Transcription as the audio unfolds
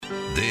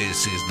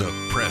This is the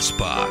Press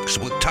Box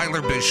with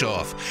Tyler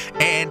Bischoff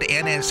and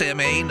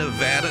NSMA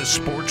Nevada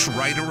Sports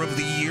Writer of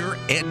the Year,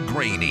 Ed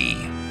Graney.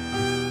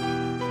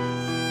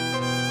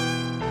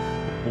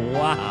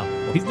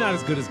 Wow. He's not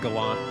as good as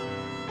Gallant.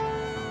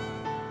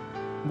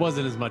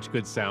 Wasn't as much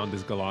good sound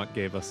as Gallant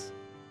gave us.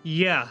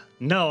 Yeah.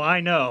 No, I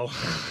know.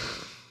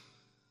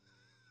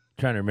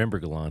 Trying to remember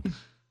Gallant.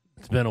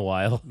 It's been a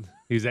while.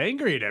 He's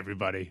angry at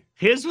everybody.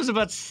 His was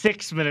about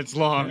 6 minutes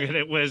long, and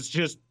it was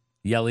just...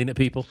 Yelling at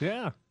people.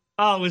 Yeah.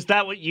 Oh, is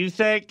that what you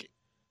think? It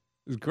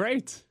was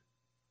great.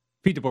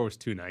 Pete DeBoer was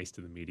too nice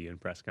to the media in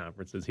press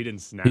conferences. He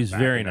didn't snap He was back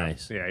very enough.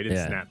 nice. Yeah, he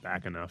didn't snap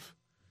back enough.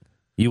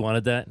 You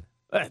wanted that?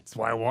 That's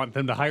why I want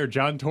them to hire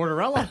John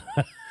Tortorella.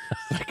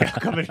 Like,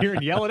 I'll come in here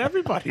and yell at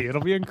everybody.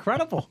 It'll be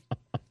incredible.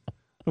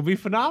 It'll be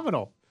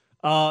phenomenal.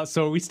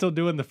 So are we still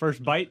doing the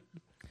first bite?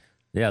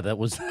 Yeah, that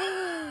was...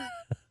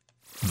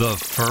 The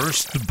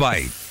First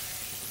Bite.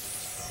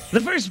 The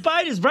First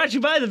Bite is brought to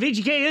you by the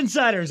VGK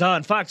Insiders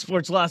on Fox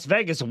Sports Las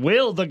Vegas.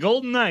 Will the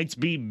Golden Knights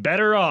be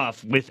better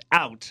off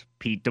without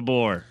Pete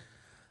DeBoer?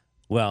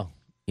 Well,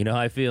 you know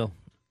how I feel.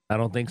 I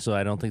don't think so.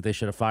 I don't think they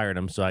should have fired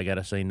him, so I got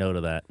to say no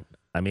to that.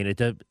 I mean,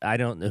 I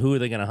don't. Who are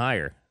they going to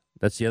hire?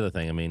 That's the other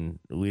thing. I mean,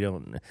 we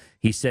don't.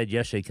 He said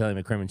yesterday, Kelly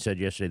McCrimmon said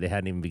yesterday they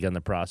hadn't even begun the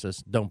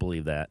process. Don't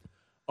believe that.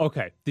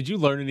 Okay. Did you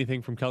learn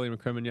anything from Kelly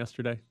McCrimmon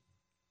yesterday?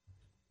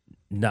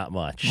 Not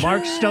much.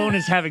 Mark Stone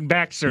is having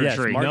back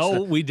surgery. Mark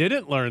No, we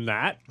didn't learn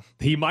that.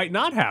 He might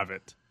not have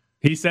it.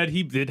 He said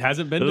it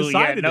hasn't been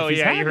decided if he's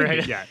you're having right.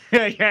 it yet.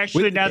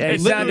 Actually, now Yeah,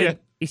 that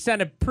he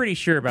sounded pretty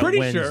sure about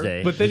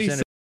Wednesday. But then he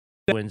sounded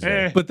said,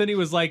 Wednesday. but then he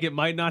was like, it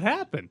might not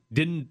happen.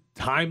 Didn't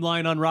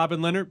timeline on Robin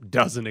Leonard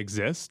doesn't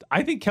exist.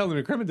 I think Kelly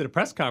McCrimmon did a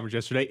press conference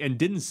yesterday and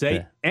didn't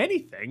say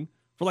anything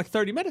for like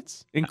 30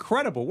 minutes.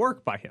 Incredible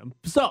work by him.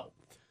 So,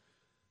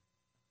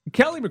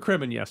 Kelly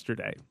McCrimmon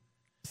yesterday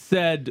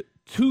said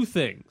two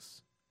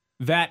things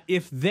that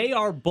if they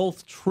are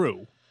both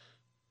true,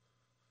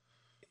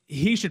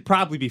 he should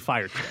probably be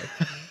fired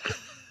today.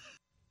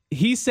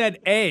 He said,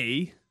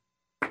 A,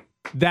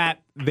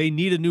 that they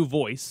need a new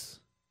voice,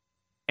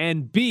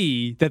 and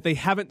B, that they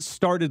haven't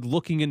started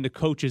looking into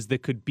coaches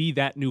that could be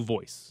that new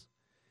voice.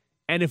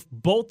 And if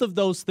both of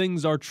those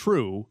things are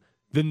true,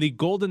 then the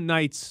Golden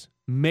Knights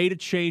made a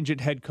change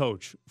at head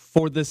coach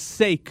for the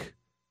sake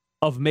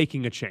of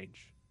making a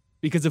change.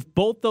 Because if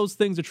both those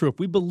things are true, if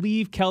we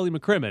believe Kelly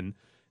McCrimmon,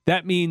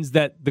 that means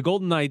that the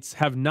Golden Knights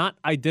have not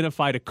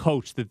identified a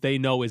coach that they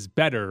know is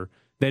better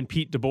than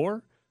Pete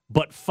DeBoer,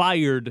 but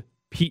fired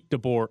Pete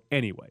DeBoer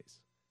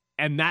anyways.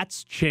 And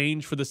that's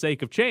change for the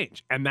sake of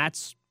change. And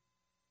that's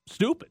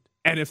stupid.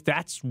 And if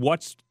that's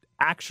what's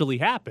actually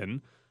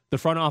happened, the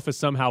front office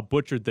somehow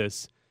butchered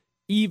this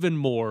even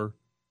more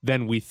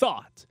than we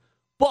thought.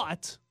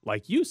 But,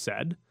 like you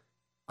said,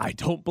 I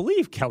don't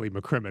believe Kelly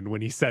McCrimmon when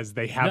he says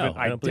they haven't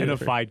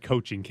identified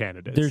coaching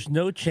candidates. There's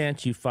no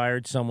chance you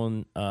fired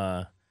someone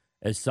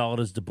as solid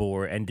as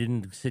DeBoer and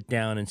didn't sit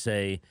down and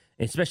say,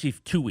 especially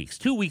 2 weeks.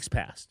 2 weeks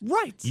passed.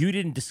 Right. You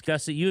didn't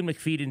discuss it. You and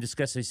McPhee didn't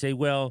discuss it. Say,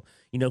 well,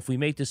 if we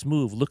make this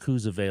move, look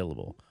who's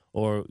available.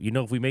 Or,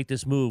 if we make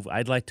this move,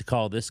 I'd like to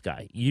call this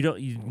guy.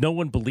 No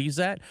one believes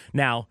that.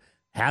 Now,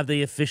 have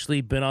they officially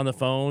been on the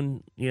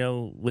phone,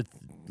 with,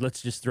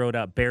 let's just throw it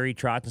out, Barry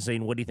Trotz and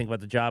saying, what do you think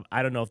about the job?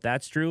 I don't know if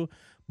that's true.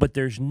 But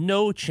there's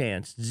no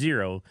chance,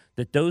 zero,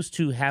 that those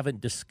two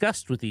haven't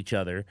discussed with each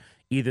other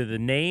either the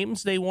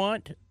names they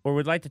want or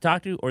would like to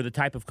talk to or the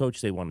type of coach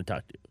they want to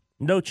talk to.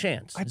 No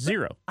chance.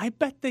 Zero. I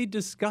bet they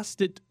discussed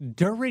it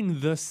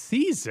during the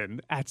season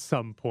at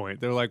some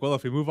point. They're like, well,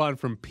 if we move on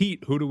from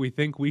Pete, who do we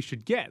think we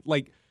should get?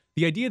 Like,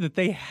 the idea that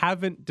they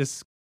haven't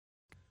discussed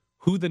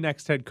who the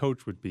next head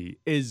coach would be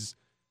it's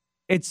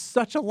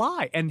such a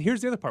lie. And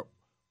here's the other part.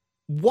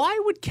 Why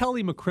would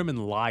Kelly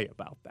McCrimmon lie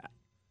about that?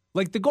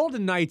 Like, the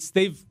Golden Knights,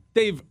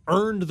 they've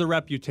earned the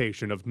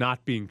reputation of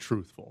not being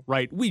truthful,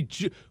 right? We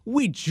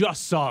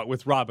just saw it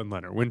with Robin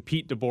Leonard when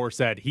Pete DeBoer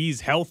said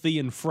he's healthy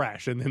and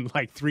fresh, and then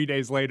like 3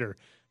 days later,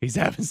 he's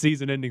having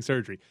season-ending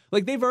surgery.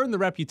 Like, they've earned the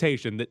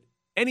reputation that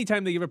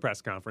anytime they give a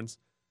press conference,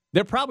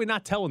 they're probably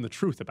not telling the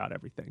truth about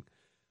everything.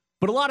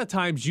 But a lot of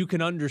times you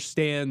can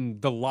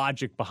understand the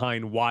logic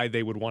behind why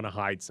they would want to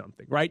hide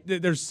something, right?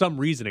 There's some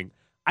reasoning.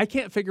 I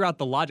can't figure out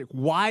the logic.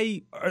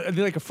 Why are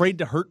they afraid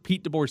to hurt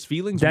Pete DeBoer's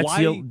feelings? That's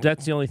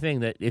the only thing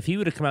that if he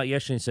would have come out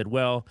yesterday and said,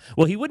 well,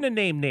 he wouldn't have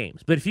named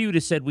names, but if he would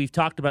have said, we've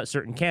talked about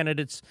certain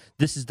candidates,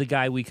 this is the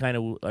guy we kind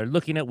of are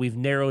looking at, we've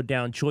narrowed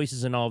down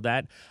choices and all of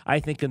that, I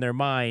think in their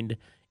mind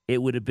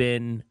it would have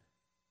been,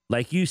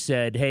 like you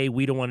said, hey,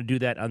 we don't want to do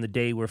that on the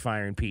day we're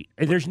firing Pete.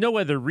 And there's no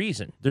other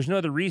reason. There's no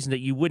other reason that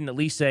you wouldn't at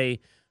least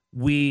say,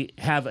 we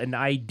have an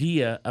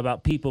idea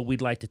about people we'd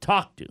like to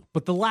talk to.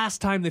 But the last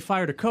time they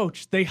fired a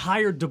coach, they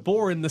hired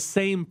DeBoer in the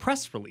same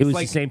press release. It was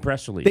the same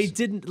press release.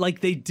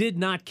 They did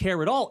not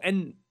care at all.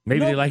 And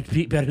maybe they liked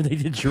Pete better than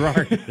they did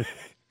Girard.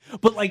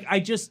 But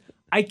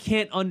I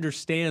can't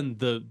understand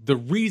the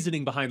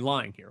reasoning behind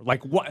lying here.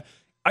 Like, what?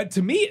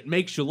 To me, it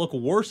makes you look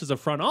worse as a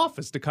front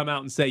office to come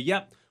out and say,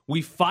 yep,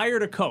 we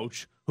fired a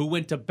coach who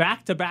went to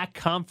back-to-back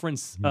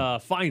conference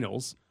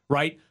finals,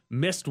 right?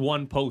 Missed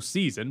one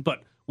postseason,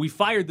 but we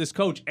fired this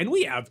coach and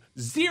we have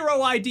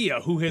zero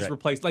idea who his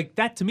replaced. Like,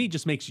 that to me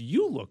just makes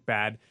you look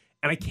bad.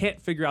 And I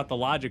can't figure out the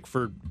logic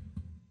for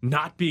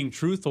not being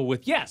truthful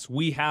with, yes,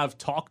 we have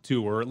talked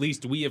to, or at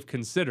least we have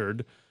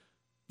considered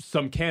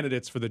some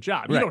candidates for the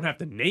job. You don't have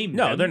to name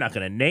them. No, they're not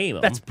going to name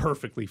them. That's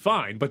perfectly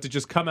fine. But to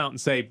just come out and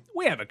say,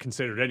 we haven't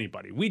considered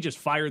anybody, we just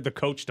fired the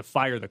coach to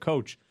fire the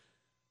coach,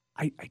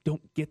 I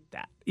don't get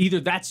that.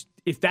 Either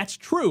if that's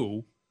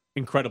true,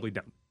 incredibly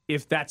dumb.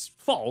 If that's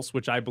false,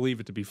 which I believe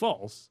it to be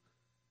false,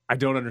 I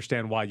don't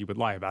understand why you would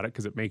lie about it,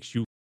 because it makes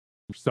you.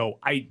 So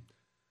I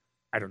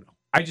don't know.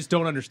 I just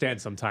don't understand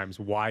sometimes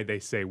why they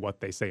say what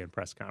they say in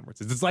press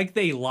conferences. It's like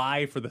they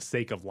lie for the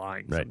sake of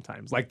lying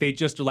sometimes. Like they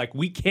just are like,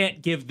 we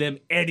can't give them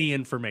any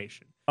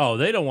information. Oh,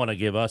 they don't want to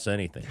give us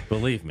anything.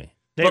 Believe me.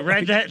 They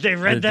read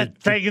that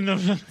thing in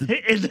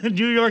the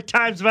New York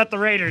Times about the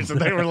Raiders,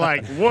 and they were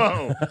like,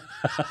 "Whoa!"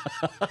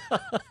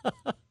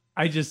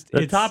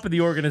 The top of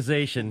the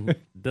organization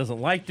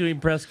doesn't like doing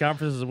press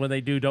conferences, and when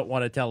they do, don't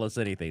want to tell us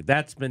anything.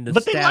 That's been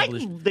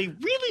established. But they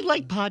really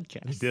like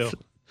podcasts.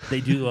 They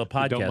do a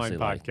podcast. Don't mind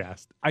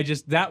podcast.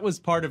 That was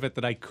part of it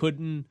that I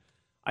couldn't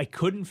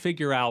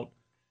figure out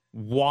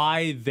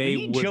why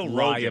they would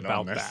lie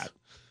about that.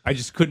 I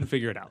just couldn't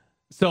figure it out.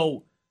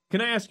 So,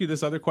 can I ask you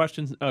this other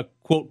question? A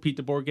quote Pete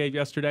DeBoer gave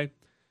yesterday.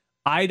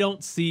 I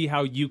don't see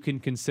how you can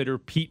consider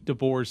Pete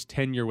DeBoer's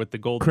tenure with the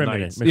Golden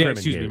Knights.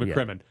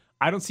 McCrimmon.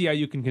 I don't see how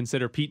you can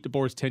consider Pete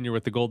DeBoer's tenure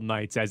with the Golden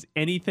Knights as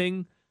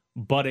anything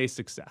but a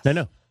success. I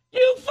know.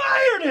 You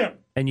fired him!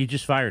 And you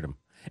just fired him.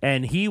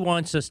 And he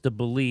wants us to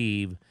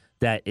believe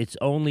that it's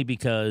only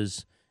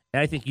because,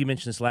 and I think you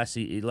mentioned this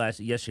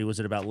yesterday, was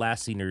it about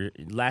last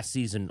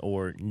season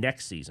or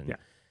next season? Yeah.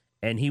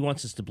 And he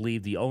wants us to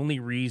believe the only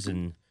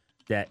reason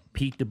that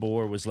Pete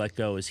DeBoer was let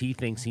go is he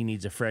thinks he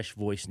needs a fresh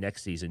voice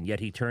next season.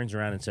 Yet he turns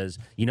around and says,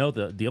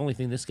 the only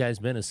thing this guy's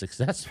been is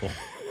successful.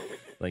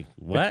 Like,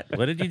 what?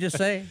 What did you just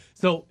say?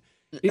 So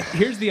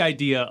here's the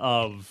idea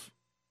of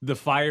the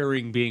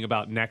firing being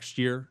about next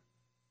year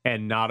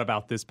and not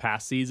about this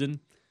past season.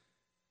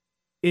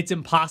 It's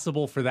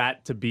impossible for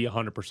that to be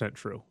 100%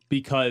 true,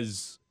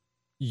 because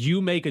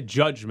you make a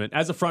judgment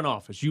as a front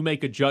office. You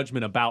make a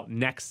judgment about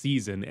next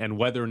season and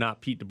whether or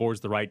not Pete DeBoer is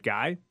the right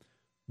guy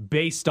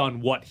based on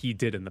what he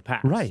did in the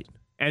past. Right.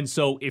 And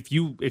so if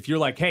you're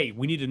like, hey,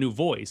 we need a new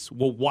voice.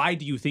 Well, why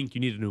do you think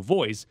you need a new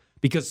voice?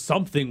 Because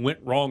something went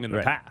wrong in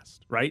the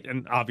past, right?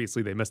 And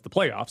obviously they missed the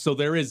playoffs. So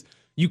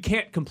you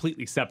can't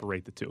completely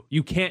separate the two.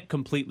 You can't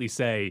completely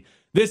say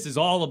this is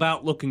all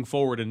about looking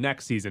forward to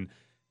next season.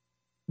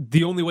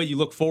 The only way you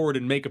look forward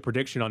and make a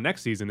prediction on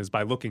next season is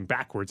by looking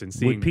backwards and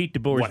seeing. Would Pete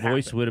DeBoer's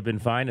voice happened. would have been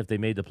fine if they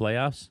made the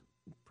playoffs?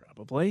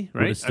 Probably,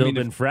 right? Would it still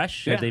been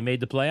fresh if they made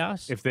the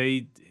playoffs?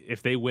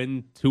 If they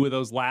win 2 of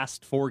those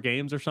last 4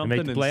 games or something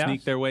and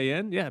sneak their way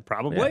in,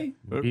 probably.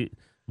 Yeah.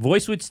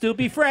 Voice would still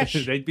be fresh.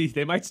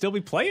 They might still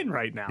be playing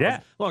right now. Yeah.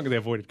 As long as they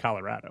avoided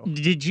Colorado.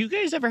 Did you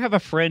guys ever have a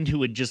friend who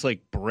would just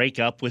like break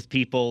up with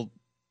people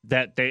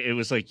that it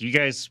was like, you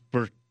guys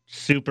were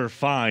super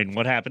fine.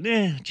 What happened?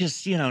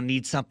 Just,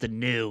 need something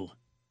new.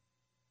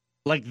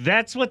 Like,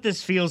 that's what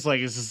this feels like.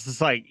 It's just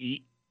like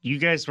you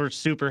guys were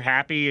super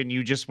happy and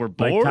you just were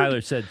bored. Like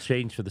Tyler said,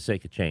 change for the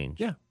sake of change.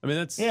 Yeah. I mean,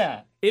 that's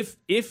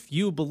if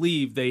you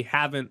believe they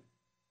haven't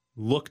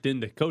looked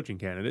into coaching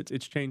candidates,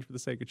 it's change for the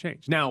sake of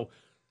change. Now,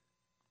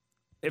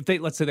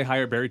 let's say they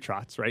hire Barry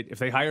Trotz, right? If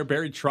they hire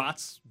Barry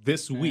Trotz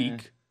this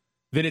week,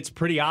 then it's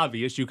pretty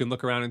obvious. You can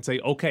look around and say,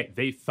 okay,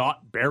 they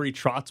thought Barry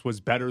Trotz was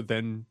better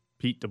than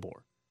Pete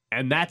DeBoer.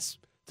 And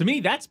to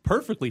me, that's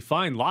perfectly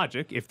fine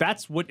logic. If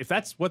that's what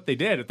they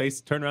did, if they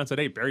turn around and said,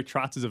 hey, Barry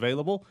Trotz is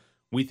available,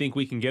 we think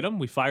we can get him.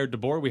 We fired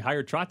DeBoer, we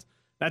hired Trotz.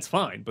 That's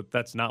fine, but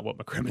that's not what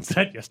McCrimmon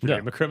said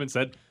yesterday. No. McCrimmon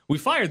said, we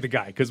fired the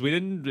guy because we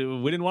didn't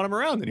want him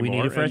around anymore. We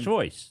need a fresh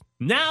voice.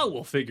 Now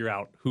we'll figure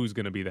out who's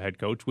going to be the head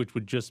coach, which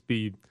would just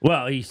be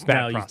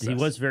he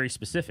was very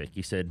specific.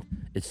 He said,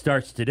 it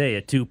starts today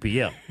at 2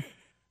 p.m.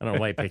 I don't know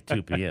why he picked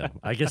 2 p.m.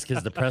 I guess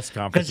because the press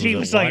conference was he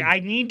was like, 1. I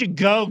need to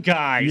go,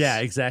 guys.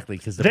 Yeah, exactly,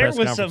 because the press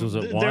conference was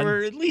at 1. There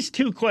were at least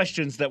 2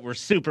 questions that were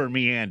super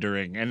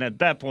meandering, and at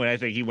that point I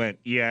think he went,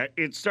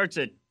 it starts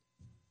at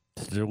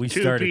we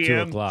start at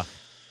 2 o'clock.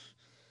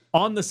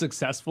 On the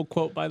successful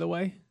quote, by the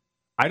way,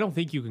 I don't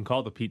think you can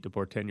call the Pete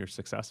DeBoer tenure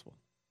successful.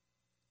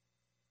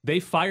 They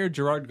fired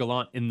Gerard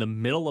Gallant in the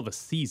middle of a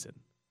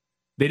season.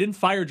 They didn't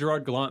fire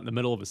Gerard Gallant in the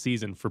middle of a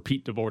season for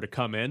Pete DeBoer to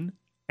come in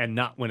and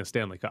not win a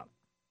Stanley Cup.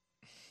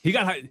 He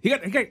got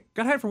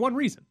hired for one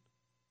reason: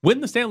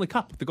 win the Stanley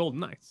Cup with the Golden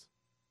Knights.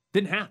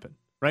 Didn't happen,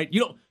 right?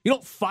 You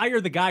don't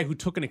fire the guy who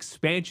took an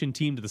expansion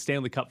team to the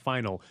Stanley Cup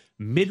final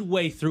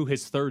midway through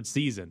his 3rd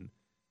season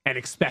and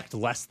expect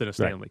less than a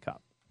Stanley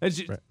Cup.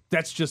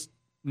 That's just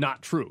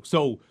not true.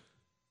 So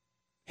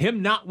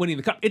him not winning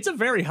the cup, it's a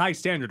very high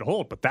standard to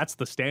hold, but that's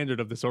the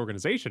standard of this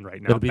organization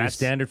right now. It'll be the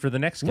standard for the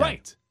next guy.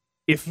 Right.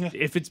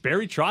 If it's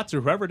Barry Trotz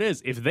or whoever it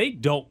is, if they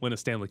don't win a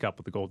Stanley Cup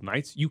with the Golden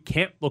Knights, you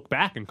can't look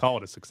back and call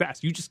it a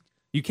success.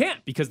 You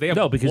can't, because they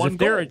have because one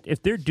goal.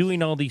 if they're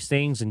doing all these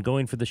things and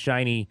going for the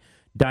shiny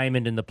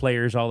diamonding the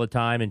players all the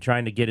time and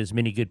trying to get as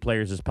many good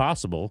players as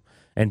possible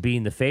and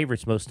being the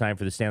favorites most time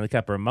for the Stanley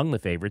Cup or among the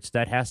favorites,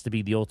 that has to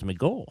be the ultimate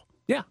goal.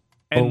 Yeah.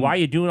 Or why are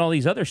you doing all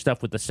these other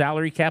stuff with the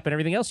salary cap and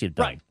everything else you've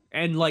done? Right.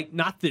 And, like,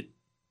 not that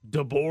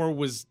DeBoer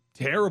was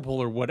terrible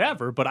or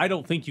whatever, but I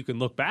don't think you can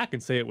look back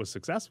and say it was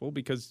successful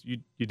because you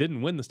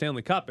didn't win the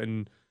Stanley Cup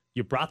and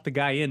you brought the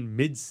guy in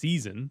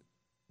mid-season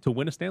to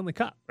win a Stanley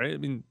Cup, right? I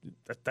mean,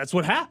 that's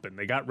what happened.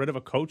 They got rid of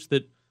a coach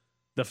that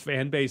the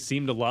fan base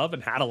seemed to love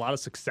and had a lot of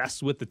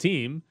success with the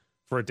team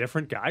for a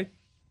different guy.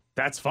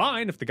 That's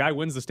fine. If the guy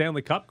wins the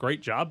Stanley Cup,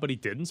 great job, but he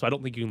didn't. So I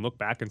don't think you can look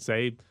back and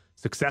say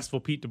successful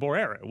Pete DeBoer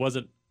era. It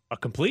wasn't a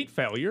complete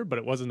failure, but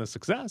it wasn't a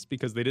success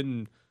because they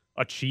didn't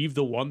achieve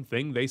the one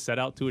thing they set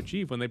out to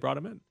achieve when they brought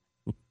him in.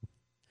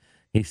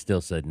 He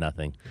still said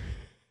nothing.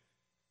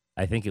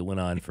 I think it went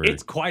on for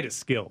It's quite a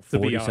skill, to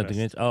be honest. something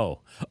minutes.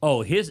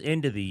 Oh, his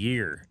end of the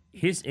year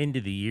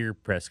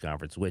press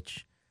conference,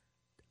 which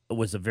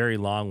was a very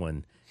long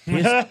one.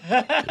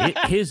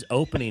 His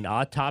opening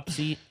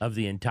autopsy of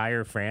the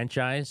entire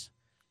franchise,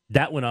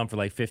 that went on for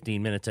like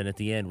 15 minutes, and at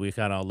the end we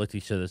kind of all looked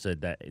at each other and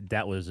said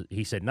that was,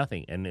 he said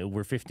nothing, and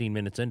we're 15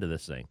 minutes into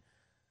this thing.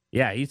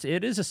 Yeah,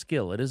 it is a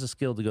skill. It is a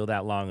skill to go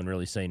that long and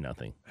really say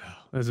nothing.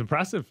 It was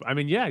impressive. I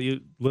mean, yeah,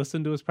 you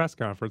listen to his press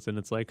conference and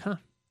it's like, I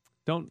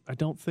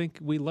don't think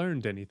we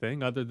learned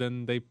anything other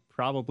than they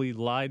probably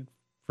lied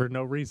for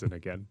no reason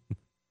again.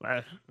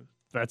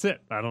 That's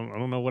it. I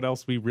don't know what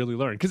else we really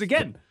learned. Because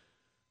again,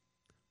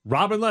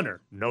 Robin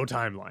Leonard, no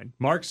timeline.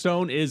 Mark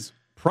Stone is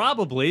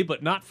probably,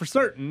 but not for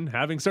certain,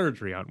 having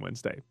surgery on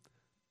Wednesday.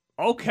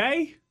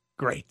 Okay,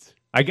 great.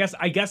 I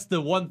guess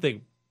the one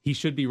thing, he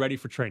should be ready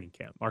for training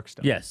camp, Mark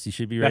Stone. Yes, he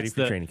should be ready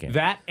for training camp.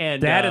 That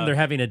and they're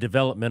having a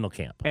developmental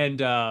camp. And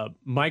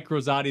Mike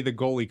Rosati, the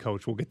goalie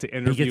coach, will get to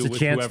interview with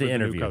whoever the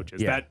new coach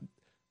is. Yeah.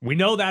 We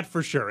know that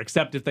for sure,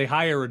 except if they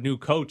hire a new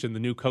coach and the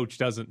new coach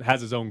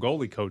has his own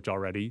goalie coach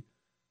already,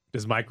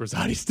 does Mike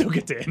Rosati still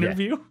get to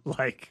interview?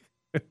 Yeah.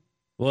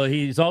 Well,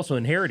 he's also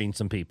inheriting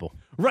some people.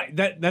 Right.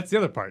 That's the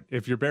other part.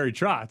 If you're Barry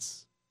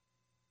Trotz,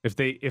 if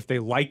they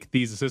like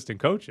these assistant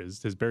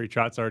coaches, has Barry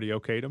Trotz already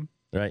okayed them?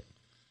 Right.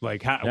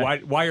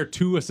 Why are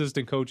two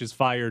assistant coaches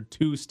fired,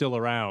 two still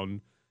around,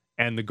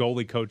 and the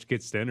goalie coach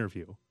gets to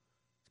interview?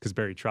 Because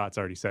Barry Trotz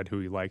already said who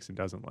he likes and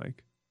doesn't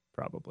like,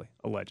 probably,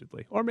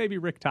 allegedly. Or maybe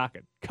Rick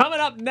Tocchet. Coming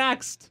up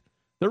next,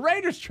 the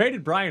Raiders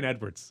traded Brian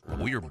Edwards.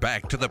 We're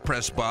back to the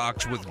press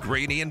box with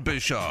Grady and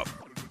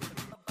Bischoff.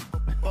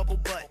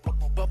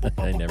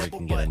 I never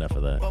can get enough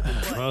of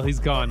that. Well, he's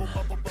gone.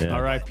 Yeah.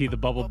 R.I.P. the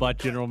bubble butt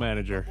general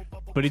manager.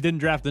 But he didn't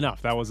draft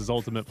enough. That was his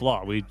ultimate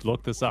flaw. We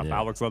looked this up. Yeah.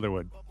 Alex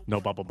Leatherwood,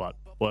 no bubble butt.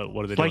 What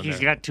are they It's like doing he's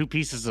there? got two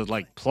pieces of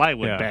like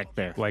plywood back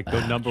there. Like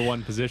the number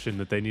one position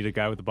that they need a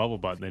guy with a bubble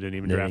butt, and they didn't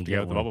even They draft didn't a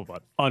guy get with a one. bubble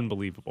butt.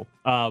 Unbelievable.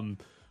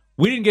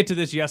 We didn't get to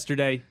this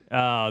yesterday.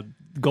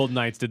 Golden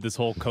Knights did this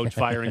whole coach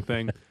firing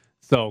thing,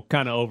 so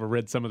kind of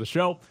overrid some of the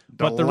show.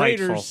 But the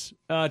Delightful. Raiders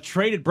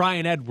traded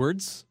Brian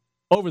Edwards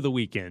over the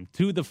weekend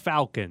to the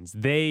Falcons.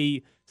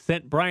 They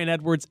sent Brian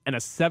Edwards and a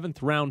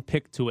 7th-round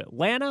pick to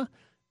Atlanta.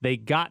 They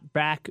got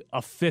back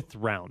a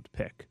 5th-round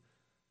pick.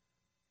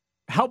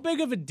 How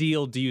big of a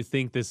deal do you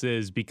think this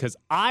is? Because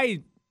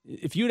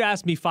if you'd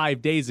asked me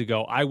 5 days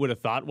ago, I would have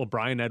thought, well,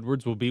 Brian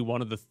Edwards will be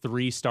one of the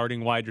 3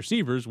 starting wide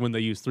receivers when they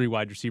use 3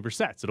 wide receiver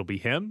sets. It'll be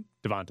him,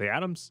 Devontae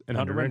Adams, and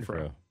Hunter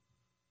Renfrow.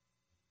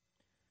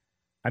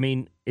 I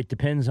mean, it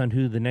depends on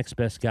who the next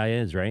best guy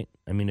is, right?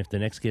 I mean, if the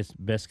next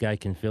best guy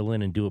can fill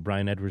in and do what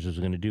Brian Edwards is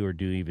going to do or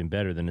do even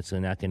better, then it's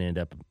not going to end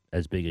up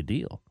as big a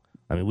deal.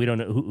 I mean, we don't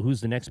know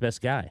who's the next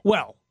best guy.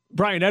 Well,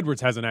 Brian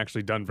Edwards hasn't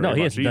actually done very much. No,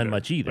 he hasn't either. done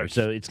much either. Right.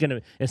 So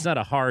it's not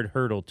a hard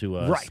hurdle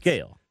to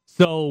scale.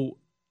 So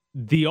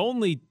the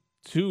only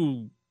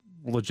 2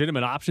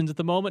 legitimate options at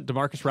the moment,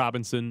 Demarcus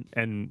Robinson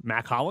and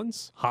Mac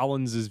Hollins.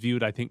 Hollins is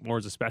viewed, I think, more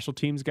as a special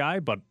teams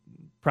guy, but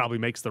probably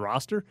makes the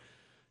roster.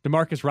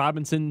 Demarcus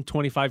Robinson,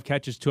 25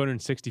 catches,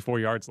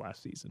 264 yards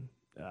last season.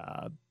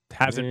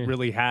 Hasn't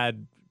really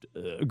had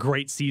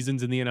great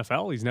seasons in the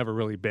NFL. He's never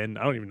really been,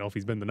 I don't even know if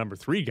he's been the number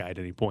 3 guy at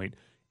any point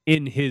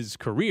in his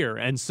career.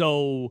 And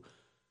so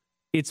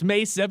it's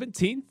May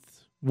 17th.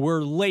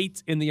 We're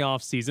late in the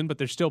offseason, but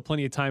there's still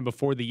plenty of time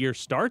before the year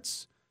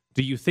starts.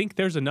 Do you think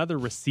there's another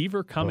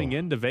receiver coming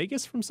into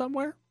Vegas from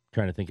somewhere?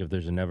 Trying to think if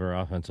there's another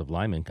offensive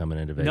lineman coming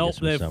into Vegas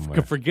from somewhere.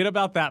 Nope, forget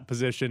about that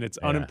position. It's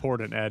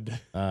unimportant, Ed.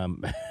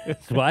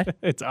 What?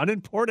 It's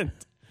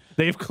unimportant.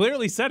 They've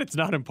clearly said it's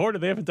not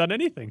important. They haven't done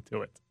anything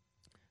to it.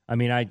 I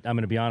mean, I'm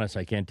going to be honest.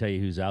 I can't tell you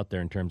who's out there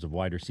in terms of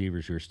wide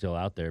receivers who are still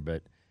out there,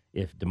 but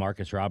if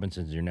Demarcus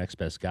Robinson's your next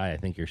best guy, I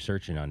think you're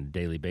searching on a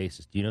daily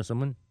basis. Do you know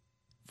someone?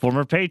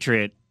 Former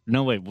Patriot.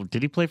 No, wait. Well,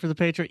 did he play for the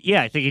Patriot?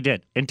 Yeah, I think he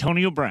did.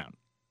 Antonio Brown.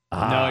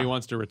 No, he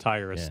wants to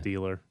retire a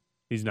Steeler.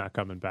 He's not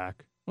coming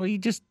back. Well, you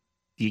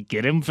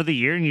get him for the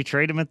year and you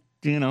trade him at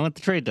the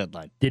trade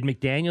deadline. Did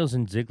McDaniels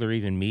and Ziegler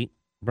even meet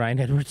Brian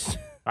Edwards?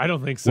 I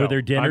don't think so. Were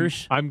there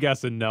dinners? I'm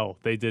guessing no,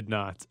 they did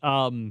not.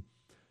 I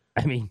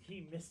mean,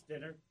 He missed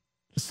dinner.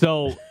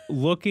 So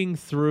looking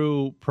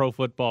through Pro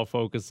Football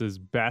Focus's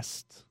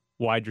best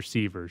wide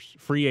receivers,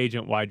 free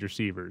agent wide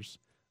receivers,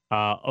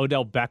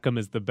 Odell Beckham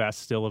is the best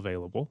still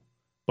available,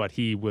 but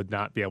he would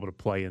not be able to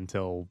play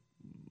until,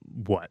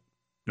 what,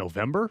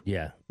 November?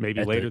 Yeah.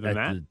 Maybe later than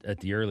that?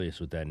 At the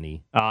earliest with that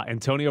knee.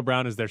 Antonio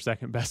Brown is their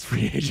second best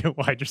free agent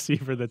wide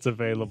receiver that's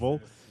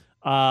available.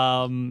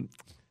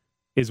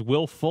 Is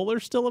Will Fuller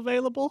still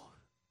available?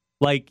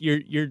 Like,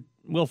 your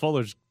Will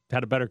Fuller's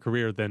had a better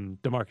career than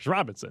Demarcus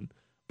Robinson,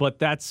 but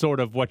that's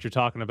sort of what you're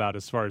talking about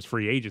as far as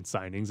free agent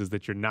signings, is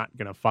that you're not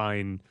going to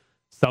find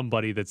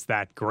somebody that's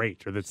that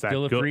great or that's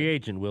Still that good. a free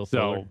agent, Will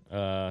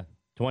Fuller.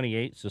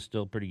 28, so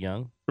still pretty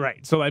young.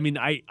 Right. So, I mean,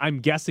 I'm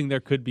guessing there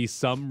could be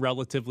some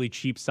relatively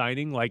cheap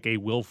signing, like a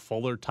Will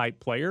Fuller type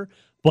player.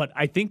 But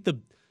I think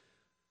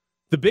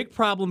the big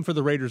problem for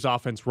the Raiders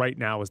offense right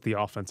now is the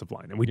offensive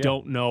line. And we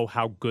don't know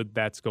how good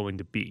that's going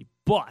to be.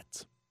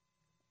 But,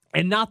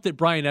 and not that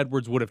Bryan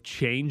Edwards would have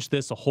changed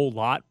this a whole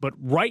lot, but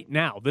right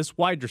now, this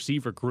wide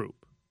receiver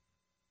group,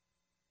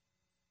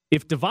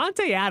 if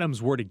Devontae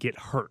Adams were to get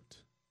hurt,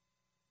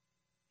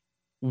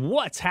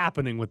 what's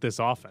happening with this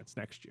offense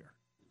next year?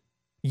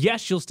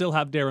 Yes, you'll still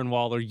have Darren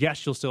Waller.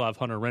 Yes, you'll still have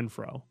Hunter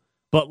Renfrow.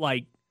 But,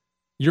 like,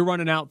 you're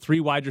running out 3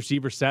 wide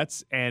receiver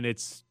sets, and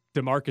it's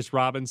Demarcus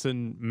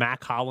Robinson,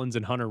 Mac Hollins,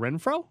 and Hunter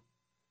Renfrow?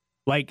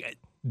 Like,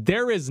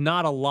 there is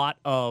not a lot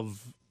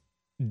of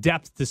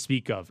depth to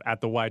speak of at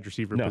the wide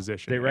receiver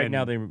position.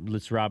 Now they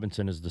list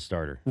Robinson as the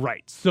starter.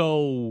 Right.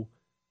 So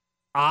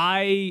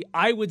I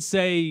would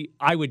say,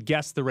 I would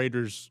guess the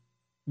Raiders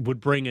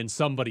would bring in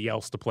somebody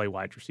else to play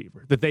wide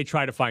receiver, that they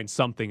try to find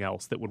something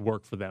else that would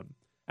work for them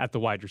at the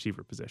wide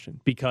receiver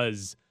position,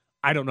 because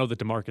I don't know that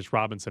Demarcus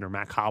Robinson or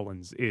Mac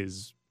Hollins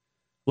is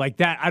like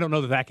that. I don't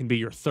know that can be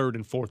your 3rd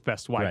and 4th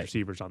best wide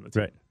receivers on the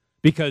team,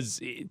 because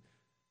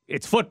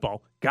it's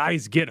football.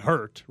 Guys get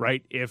hurt,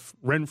 right? If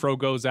Renfrow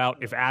goes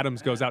out, if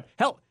Adams goes out,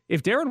 hell,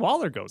 if Darren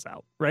Waller goes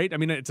out, right? I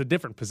mean, it's a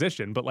different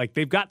position, but like,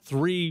 they've got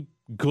 3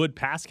 good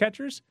pass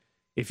catchers.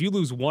 If you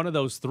lose one of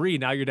those 3,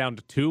 now you're down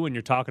to 2, and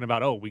you're talking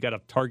about, oh, we got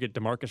to target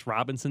Demarcus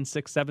Robinson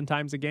 6-7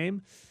 times a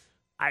game.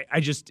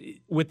 I just,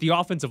 with the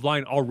offensive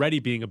line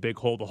already being a big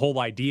hole, the whole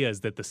idea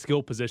is that the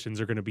skill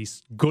positions are going to be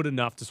good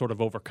enough to sort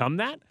of overcome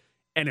that.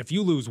 And if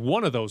you lose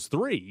one of those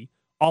 3,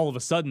 all of a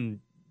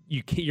sudden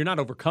you're not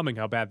overcoming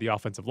how bad the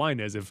offensive line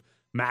is if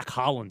Mac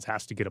Hollins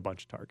has to get a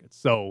bunch of targets.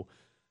 So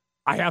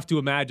I have to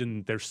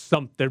imagine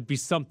there'd be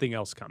something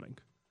else coming.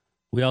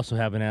 We also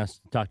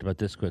haven't talked about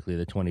this quickly,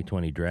 the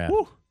 2020 draft.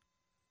 Woo.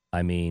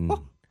 I mean,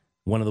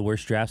 one of the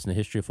worst drafts in the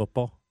history of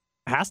football.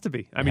 Has to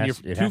be. I mean, your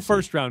 2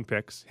 first-round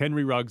picks,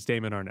 Henry Ruggs,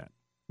 Damon Arnett,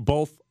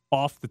 both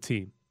off the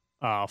team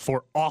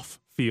for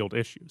off-field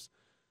issues.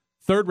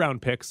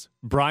 3rd-round picks,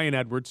 Bryan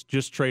Edwards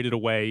just traded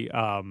away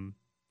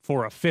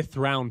for a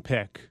 5th-round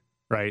pick,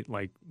 right?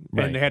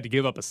 And they had to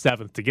give up a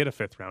 7th to get a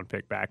 5th-round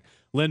pick back.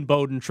 Lynn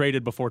Bowden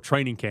traded before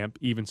training camp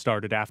even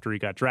started after he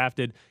got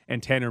drafted,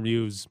 and Tanner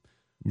Muse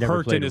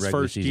hurt in his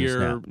first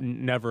year,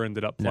 never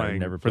ended up playing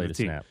for the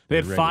team. Snap. They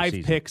had 5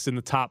 picks in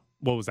the top,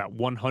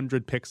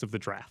 100 picks of the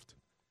draft.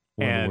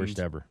 One of the worst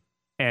ever.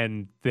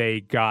 And they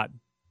got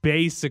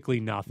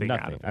basically nothing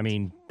out of it. I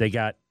mean, they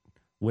got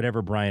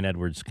whatever Bryan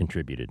Edwards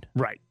contributed.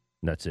 Right.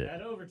 That's it.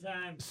 That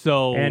overtime.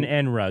 So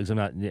and Ruggs. I'm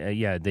not.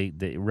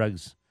 They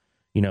Ruggs.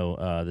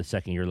 The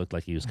second year looked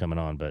like he was coming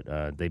on,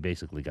 but they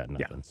basically got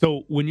nothing. Yeah.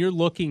 So when you're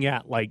looking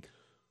at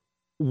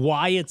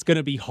why it's going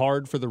to be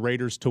hard for the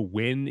Raiders to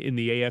win in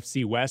the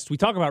AFC West, we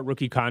talk about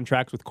rookie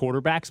contracts with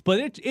quarterbacks,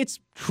 but it's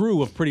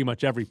true of pretty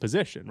much every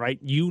position, right?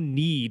 You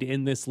need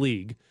in this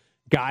league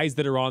guys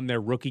that are on their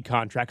rookie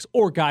contracts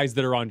or guys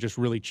that are on just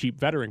really cheap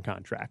veteran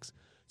contracts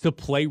to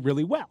play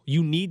really well.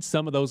 You need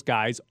some of those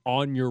guys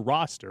on your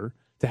roster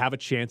to have a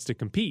chance to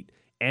compete.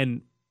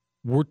 And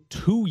we're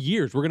 2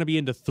 years, we're going to be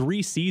into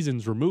 3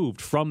 seasons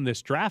removed from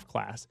this draft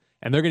class,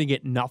 and they're going to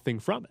get nothing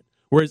from it.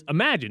 Whereas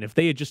imagine if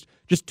they had just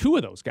 2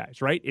 of those guys,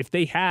 right? If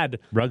they had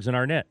Ruggs and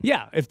Arnett.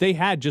 Yeah, if they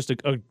had just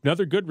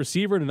another good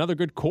receiver and another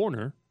good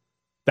corner,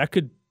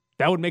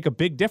 that would make a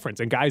big difference.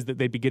 And guys that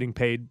they'd be getting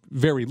paid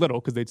very little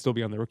because they'd still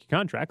be on their rookie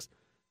contracts,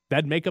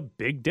 that'd make a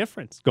big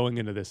difference going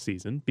into this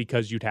season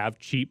because you'd have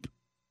cheap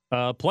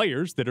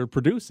players that are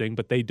producing,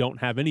 but they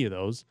don't have any of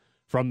those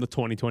from the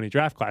 2020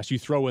 draft class. You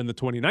throw in the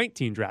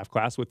 2019 draft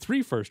class with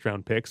 3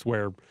 first-round picks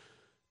where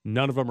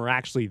none of them are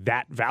actually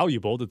that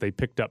valuable that they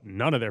picked up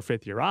none of their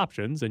 5th-year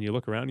options, and you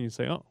look around and you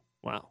say, oh,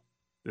 wow,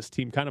 this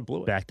team kind of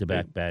blew it.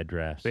 Back-to-back bad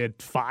drafts. They had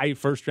 5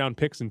 first-round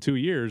picks in 2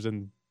 years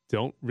and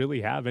don't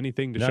really have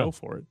anything to show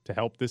for it to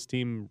help this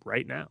team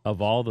right now.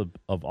 Of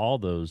all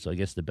those, I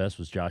guess the best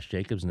was Josh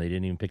Jacobs, and they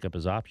didn't even pick up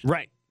his option.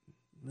 Right.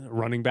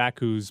 Running back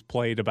who's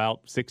played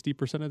about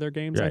 60% of their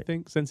games, I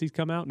think, since he's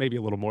come out. Maybe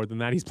a little more than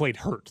that. He's played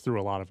hurt through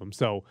a lot of them.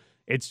 So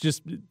it's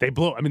just, they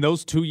blew it. I mean,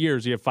 those 2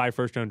 years, you have 5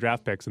 first-round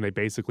draft picks, and they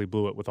basically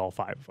blew it with all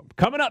 5 of them.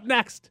 Coming up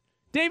next,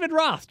 David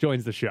Roth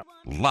joins the show.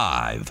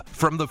 Live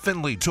from the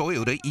Findlay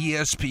Toyota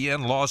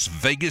ESPN Las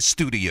Vegas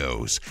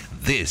studios,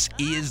 this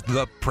is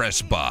The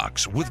Press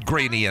Box with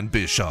Graney and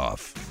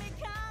Bischoff.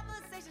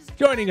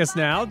 Joining us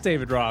now,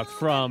 David Roth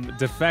from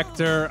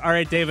Defector. All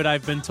right, David,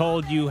 I've been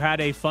told you had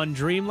a fun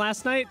dream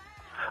last night.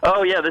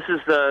 Oh yeah, this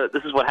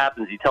is what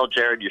happens. You tell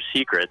Jared your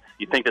secrets.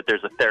 You think that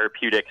there's a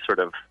therapeutic sort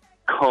of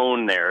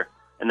cone there,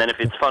 and then if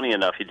it's funny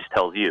enough, he just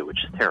tells you, which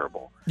is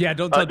terrible. Yeah,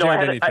 don't tell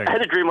Jared anything. I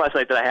had a dream last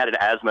night that I had an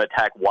asthma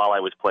attack while I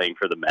was playing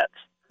for the Mets.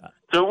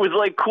 So it was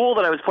like cool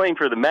that I was playing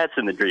for the Mets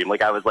in the dream.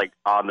 Like I was like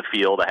on the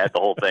field, I had the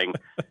whole thing,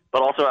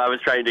 but also I was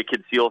trying to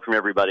conceal from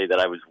everybody that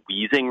I was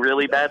wheezing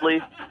really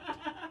badly.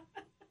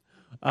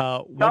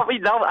 I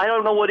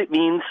don't know what it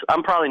means.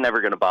 I'm probably never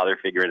going to bother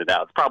figuring it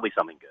out. It's probably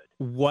something good.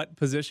 What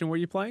position were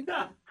you playing?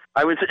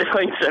 I was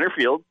playing center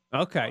field.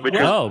 Okay.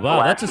 Oh,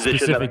 wow, that's a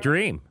specific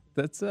dream.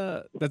 That's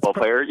football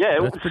player. Yeah,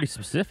 That's pretty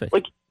specific.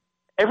 Like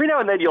every now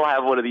and then you'll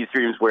have one of these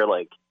dreams where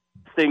like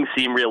things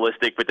seem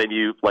realistic, but then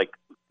you like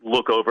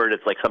look over and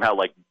it's like somehow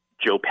like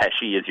Joe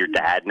Pesci is your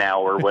dad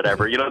now or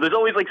whatever. You know, there's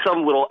always like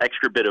some little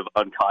extra bit of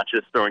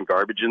unconscious throwing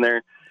garbage in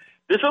there.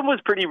 This one was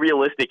pretty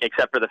realistic,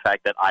 except for the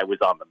fact that I was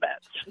on the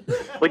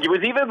Mets. Like it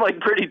was even like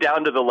pretty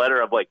down to the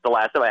letter of like the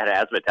last time I had an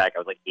asthma attack, I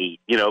was like 8,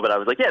 you know. But I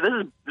was like, yeah, this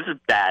is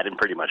bad in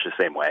pretty much the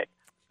same way.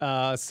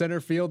 Center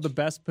field, the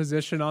best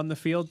position on the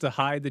field to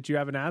hide that you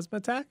have an asthma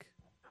attack?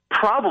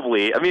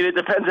 Probably. I mean, it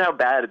depends how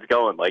bad it's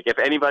going. Like if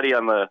anybody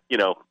on the, you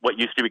know, what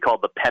used to be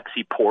called the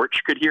Pepsi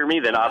porch could hear me,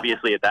 then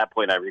obviously at that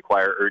point I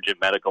require urgent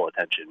medical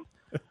attention.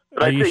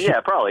 But I'd say,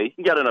 yeah, probably.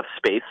 You got enough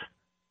space.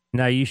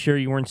 Now, are you sure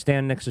you weren't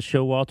standing next to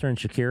Showalter and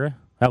Shakira?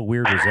 How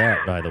weird was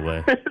that, by the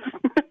way?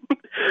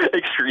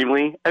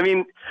 Extremely. I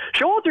mean,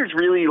 Showalter's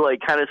really like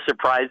kind of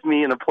surprised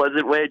me in a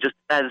pleasant way, just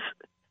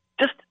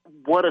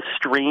what a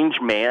strange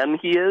man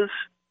he is.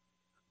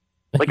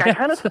 Like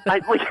I like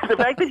the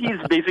fact that he's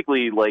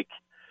basically like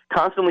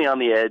constantly on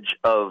the edge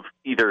of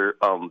either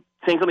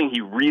saying something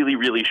he really,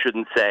 really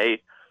shouldn't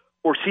say,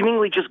 or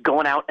seemingly just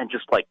going out and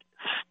just like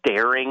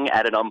staring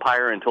at an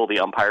umpire until the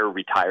umpire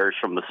retires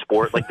from the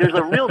sport. Like there's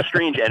a real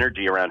strange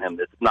energy around him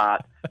that's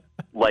not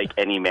like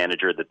any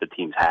manager that the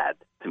team's had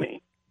to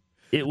me.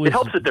 It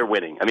helps that they're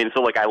winning. I mean,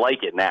 so like I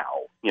like it now.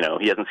 You know,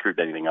 he hasn't screwed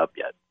anything up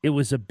yet. It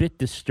was a bit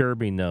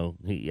disturbing though.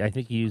 I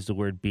think he used the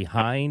word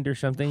behind or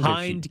something.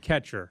 Hind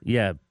catcher.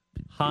 Yeah.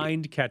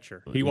 Hind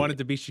catcher. He wanted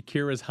to be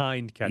Shakira's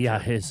hind catcher. Yeah,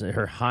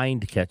 her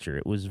hind catcher.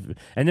 It was,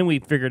 and then we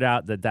figured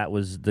out that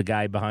was the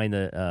guy behind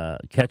the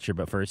catcher.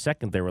 But for a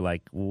second, they were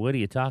like, "What are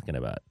you talking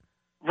about?"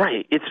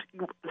 Right.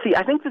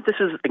 I think that this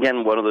is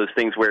again one of those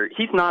things where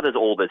he's not as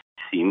old as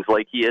he seems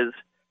like he is,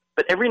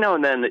 but every now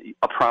and then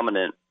a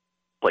prominent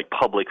like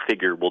public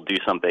figure will do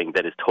something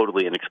that is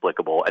totally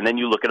inexplicable, and then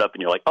you look it up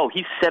and you're like, "Oh,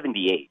 he's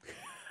 78."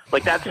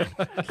 Like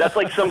that's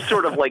like some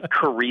sort of like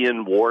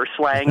Korean War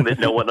slang that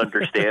no one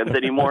understands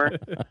anymore.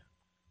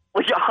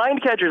 Like a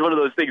hind catcher is one of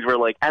those things where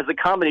like as a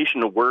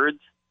combination of words,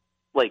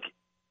 like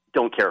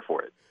don't care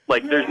for it.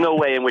 Like there's no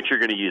way in which you're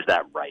going to use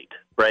that right?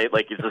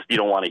 Like it's just you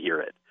don't want to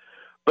hear it.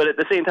 But at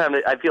the same time,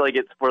 I feel like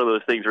it's one of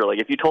those things where like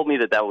if you told me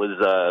that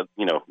was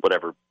you know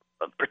whatever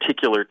a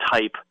particular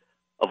type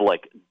of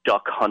like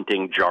duck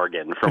hunting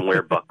jargon from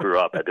where Buck grew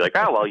up, I'd be like,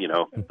 oh well, you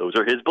know those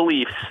are his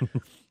beliefs.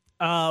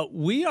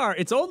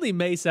 It's only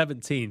May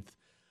 17th,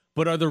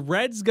 but are the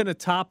Reds going to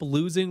top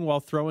losing while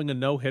throwing a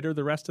no-hitter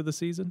the rest of the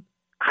season?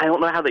 I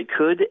don't know how they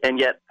could, and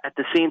yet at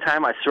the same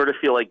time, I sort of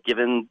feel like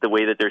given the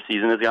way that their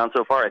season has gone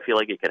so far, I feel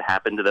like it could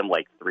happen to them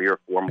like 3 or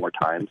 4 more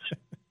times.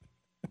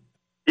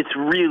 It's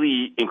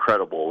really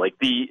incredible. Like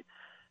it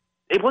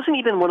wasn't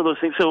even one of those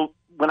things. So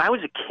when I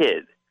was a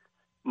kid,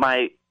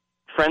 my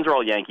friends are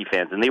all Yankee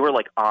fans, and they were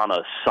like on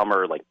a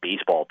summer like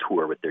baseball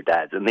tour with their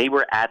dads, and they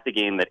were at the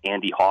game that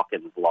Andy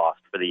Hawkins lost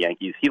for the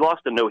Yankees. He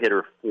lost a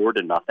no-hitter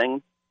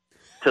 4-0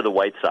 to the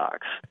White Sox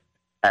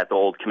at the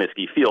old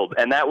Comiskey Field,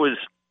 and that one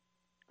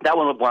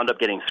wound up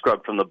getting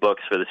scrubbed from the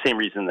books for the same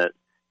reason that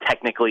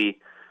technically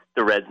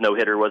the Reds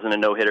no-hitter wasn't a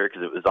no-hitter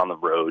because it was on the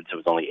road, so it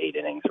was only 8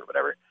 innings or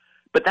whatever.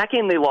 But that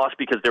game they lost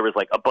because there was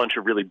like a bunch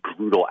of really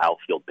brutal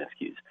outfield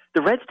miscues.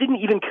 The Reds didn't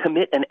even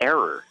commit an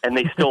error, and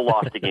they still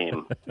lost a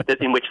game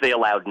in which they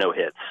allowed no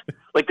hits.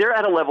 Like they're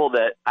at a level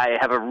that I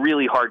have a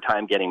really hard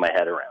time getting my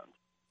head around.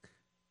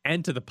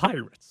 And to the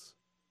Pirates.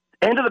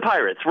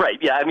 Right.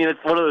 Yeah, I mean,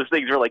 it's one of those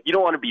things where like you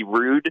don't want to be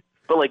rude,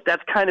 but like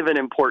that's kind of an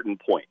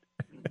important point.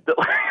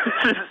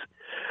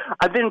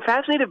 I've been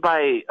fascinated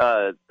by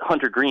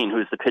Hunter Green,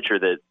 who's the pitcher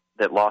that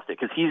lost it,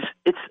 because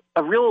it's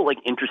a real like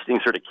interesting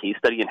sort of case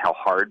study in how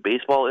hard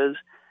baseball is,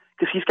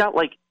 because he's got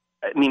like,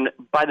 I mean,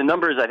 by the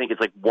numbers, I think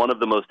it's like one of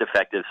the most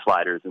effective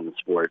sliders in the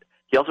sport.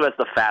 He also has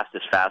the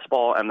fastest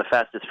fastball, and the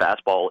fastest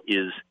fastball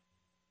is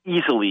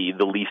easily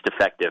the least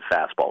effective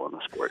fastball in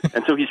the sport.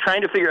 And so he's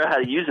trying to figure out how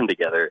to use them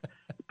together.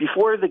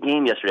 Before the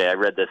game yesterday, I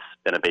read this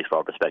in a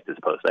Baseball Prospectus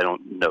post. I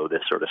don't know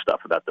this sort of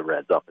stuff about the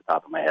Reds off the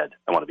top of my head.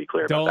 I want to be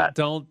clear about that.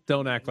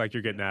 Don't act like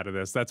you're getting out of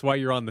this. That's why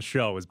you're on the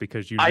show, is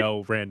because you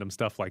know random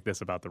stuff like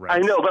this about the Reds. I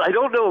know, but I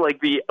don't know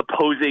like the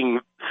opposing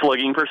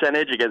slugging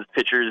percentage against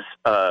pitchers'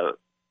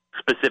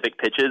 specific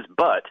pitches.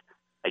 But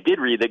I did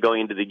read that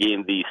going into the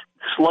game, the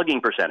slugging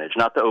percentage,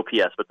 not the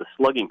OPS, but the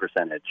slugging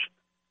percentage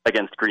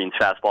against Green's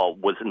fastball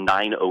was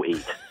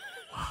 .908.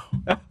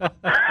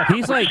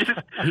 He's like,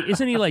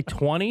 isn't he like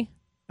 20?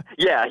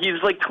 Yeah,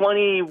 he's like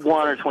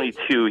 21 or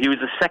 22. He was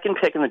the second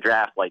pick in the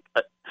draft like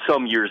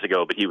some years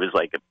ago, but he was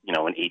like, an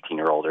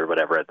 18-year-old or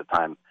whatever at the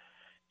time.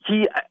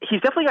 He's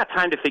definitely got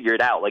time to figure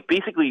it out. Like,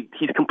 basically,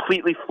 he's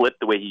completely flipped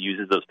the way he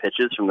uses those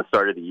pitches from the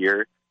start of the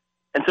year.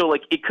 And so,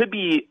 like, it could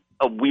be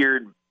a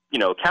weird,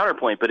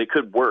 counterpoint, but it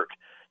could work.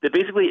 That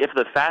basically, if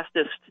the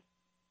fastest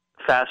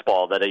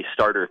fastball that a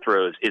starter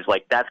throws is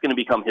like, that's going to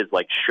become his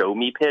like show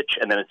me pitch,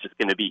 and then it's just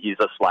going to be he's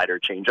a slider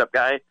changeup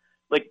guy.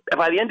 Like,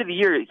 by the end of the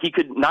year, he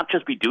could not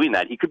just be doing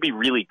that, he could be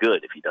really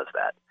good if he does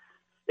that.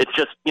 It's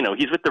just,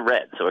 he's with the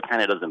Reds, so it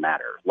kind of doesn't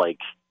matter. Like,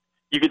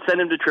 you could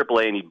send him to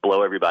AAA and he'd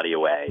blow everybody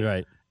away.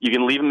 Right. You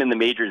can leave him in the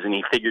majors and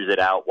he figures it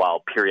out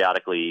while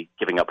periodically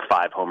giving up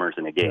 5 homers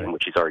in a game, Right.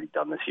 which he's already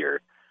done this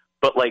year.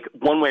 But like,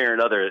 one way or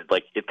another,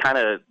 like, it kind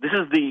of, this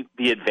is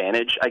the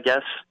advantage, I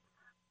guess,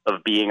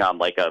 of being on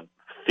like a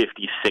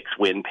 56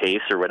 win pace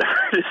or whatever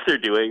it is they're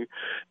doing,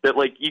 that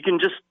like, you can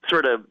just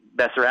sort of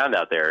mess around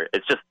out there.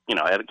 It's just,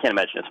 I can't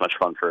imagine it's much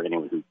fun for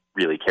anyone who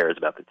really cares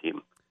about the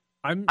team.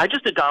 I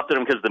just adopted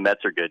him because the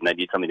Mets are good and I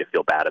need something to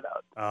feel bad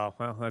about. Oh,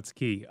 well, that's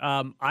key.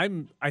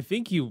 I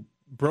think you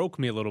broke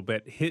me a little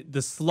bit.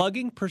 The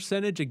slugging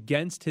percentage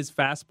against his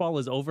fastball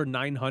is over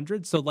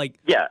 900. So, like,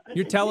 Yeah.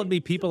 you're telling me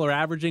people are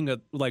averaging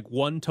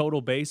one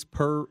total base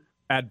per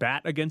at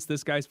bat against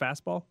this guy's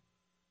fastball?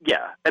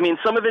 Yeah. I mean,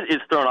 some of it is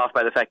thrown off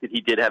by the fact that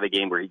he did have a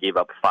game where he gave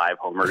up 5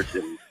 homers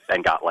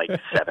and got like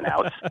 7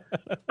 outs.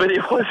 But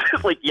it was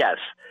like, yes,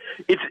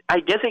 I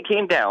guess it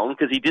came down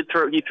because he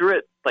threw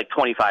it like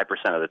 25%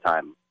 of the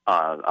time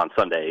on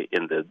Sunday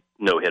in the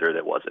no-hitter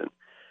that wasn't.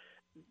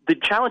 The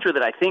challenge with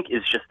it, I think,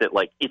 is just that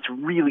like, it's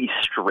really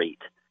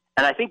straight.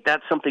 And I think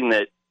that's something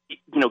that,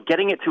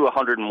 getting it to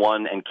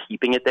 101 and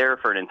keeping it there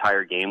for an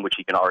entire game, which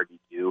he can already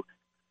do.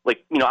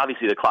 Like,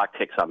 obviously the clock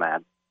ticks on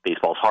that.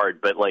 Baseball's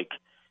hard, but like,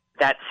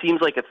 that seems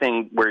like a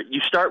thing where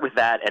you start with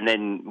that and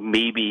then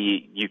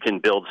maybe you can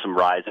build some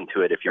rise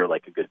into it if you're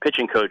like a good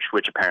pitching coach,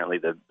 which apparently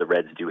the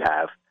Reds do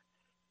have.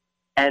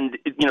 And,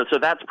 so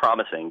that's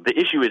promising. The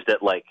issue is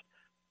that like,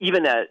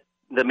 even at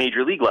the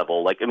major league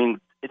level, like, I mean,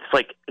 it's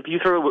like if you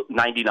throw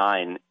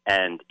 99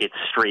 and it's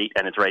straight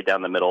and it's right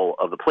down the middle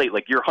of the plate,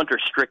 like you're Hunter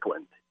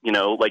Strickland,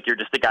 like you're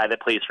just a guy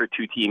that plays for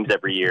 2 teams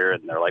every year.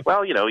 And they're like,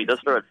 well, he does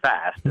throw it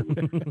fast.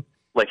 And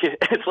like,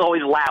 it's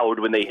always loud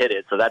when they hit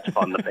it. So that's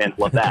fun. The fans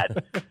love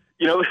that.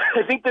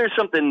 I think there's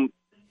something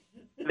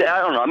that, I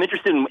don't know. I'm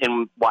interested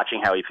in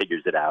watching how he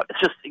figures it out. It's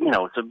just,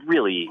 it's a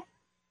really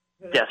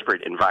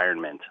desperate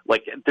environment.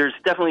 Like, there's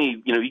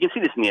definitely, you can see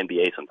this in the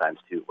NBA sometimes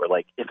too, where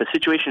like, if a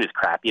situation is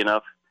crappy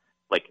enough,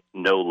 like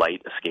no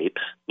light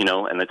escapes,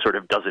 and it sort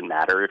of doesn't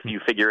matter if you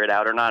figure it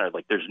out or not, or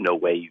like, there's no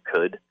way you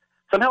could.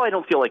 Somehow I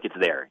don't feel like it's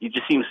there. He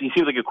seems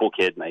like a cool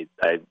kid, and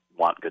I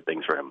want good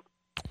things for him.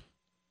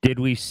 Did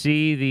we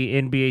see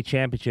the NBA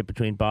championship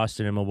between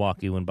Boston and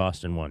Milwaukee when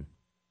Boston won?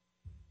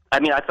 I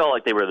mean, I felt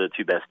like they were the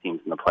 2 best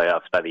teams in the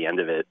playoffs by the end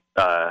of it.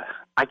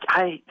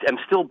 I am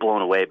still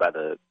blown away by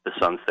the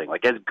Suns thing.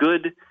 Like, as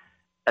good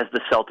as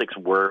the Celtics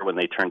were when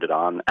they turned it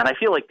on, and I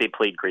feel like they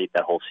played great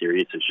that whole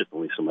series. There's just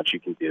only so much you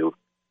can do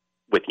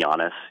with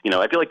Giannis.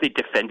 I feel like they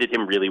defended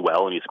him really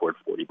well, and he scored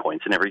 40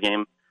 points in every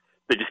game.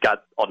 They just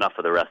got enough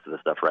of the rest of the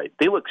stuff right.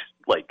 They look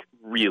like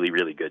really,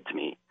 really good to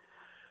me.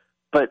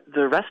 But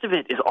the rest of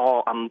it is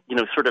all, I'm,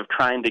 sort of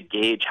trying to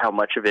gauge how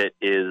much of it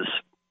is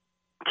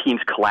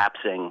teams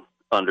collapsing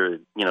under,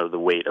 the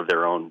weight of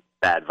their own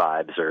bad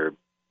vibes or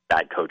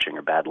bad coaching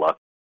or bad luck.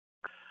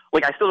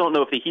 Like, I still don't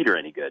know if the Heat are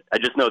any good. I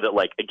just know that,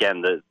 like,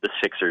 again, the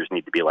Sixers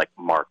need to be, like,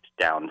 marked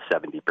down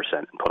 70%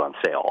 and put on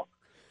sale.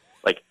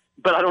 Like,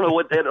 but I don't know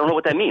what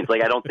that means.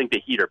 Like, I don't think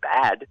the Heat are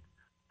bad.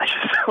 I just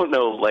don't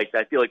know. Like,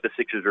 I feel like the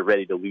Sixers are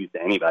ready to lose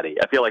to anybody.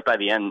 I feel like by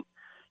the end,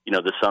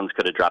 the Suns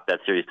could have dropped that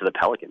series to the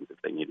Pelicans if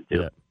they needed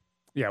to.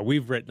 Yeah,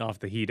 we've written off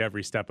the Heat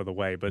every step of the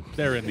way, but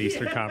they're in the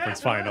Eastern Conference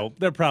Final.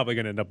 They're probably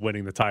going to end up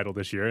winning the title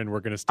this year, and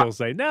we're going to still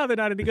say, no, they're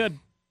not any good.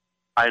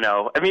 I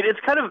know. I mean, it's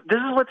kind of, this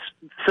is what's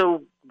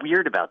so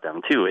weird about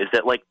them, too, is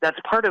that, like, that's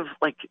part of,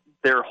 like,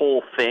 their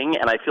whole thing,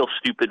 and I feel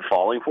stupid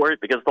falling for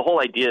it, because the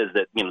whole idea is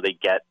that, they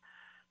get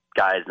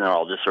guys, and they're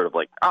all just sort of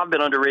like, I've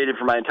been underrated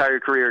for my entire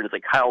career, and it's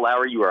like, Kyle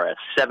Lowry, you are a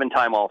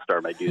 7-time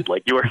All-Star, my dude.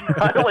 Like, you are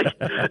not,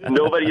 like,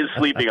 nobody is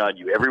sleeping on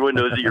you. Everyone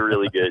knows that you're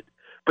really good.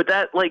 But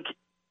that, like,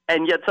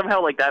 and yet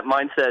somehow, like, that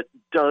mindset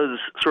does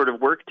sort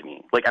of work to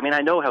me. Like, I mean,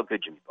 I know how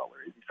good Jimmy Butler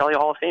is. He's probably a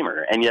Hall of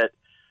Famer. And yet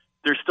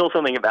there's still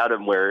something about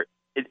him where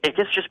I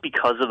guess just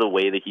because of the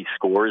way that he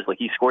scores, like,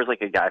 he scores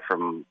like a guy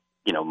from,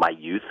 my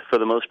youth for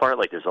the most part.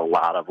 Like, there's a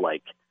lot of,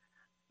 like,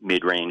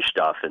 mid-range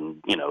stuff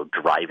and,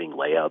 driving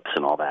layups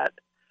and all that.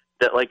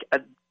 That, like,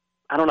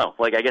 I don't know.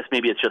 Like, I guess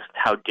maybe it's just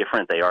how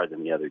different they are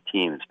than the other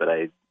teams. But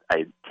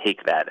I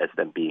take that as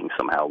them being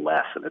somehow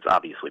less, and it's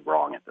obviously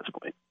wrong at this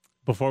point.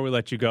 Before we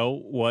let you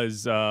go,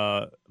 was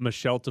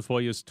Michelle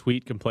Tafoya's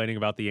tweet complaining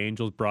about the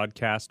Angels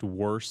broadcast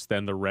worse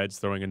than the Reds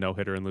throwing a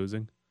no-hitter and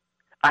losing?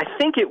 I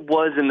think it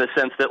was, in the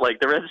sense that, like,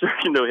 the Reds throwing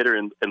a no-hitter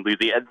and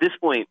losing. At this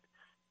point,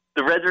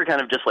 the Reds are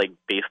kind of just like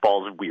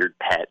baseball's weird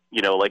pet.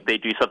 Like, they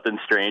do something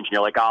strange, and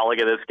you're like, oh, look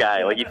at this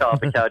guy. Like, he fell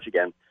off the couch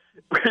again.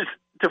 Whereas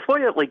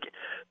Tafoya, like,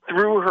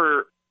 threw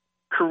her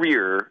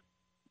career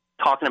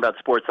talking about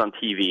sports on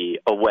TV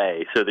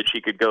away so that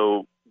she could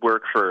go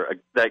work for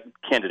that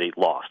candidate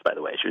lost, by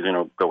the way. She was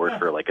going to go work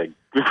for like a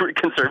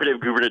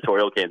conservative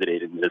gubernatorial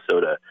candidate in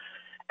Minnesota.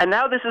 And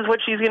now this is what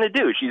she's going to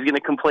do. She's going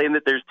to complain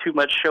that there's too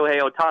much Shohei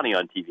Ohtani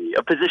on TV,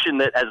 a position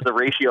that, as the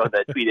ratio of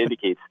that tweet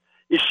indicates,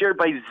 is shared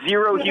by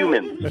 0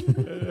 humans.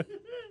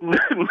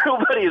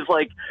 Nobody's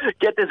like,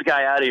 get this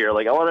guy out of here.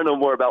 Like, I want to know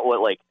more about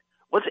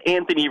what's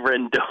Anthony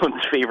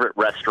Rendon's favorite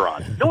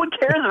restaurant? No one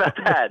cares about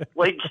that.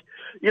 Like,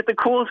 you get the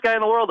coolest guy in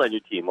the world on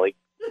your team. Like,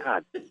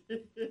 God.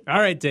 All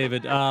right,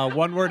 David.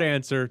 One-word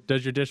answer.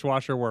 Does your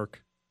dishwasher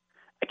work?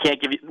 I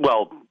can't give you,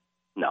 well,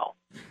 no.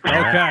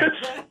 Okay.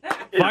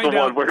 It's the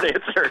one-word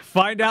answer.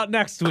 Find out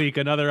next week.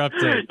 Another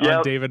update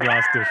on David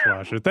Ross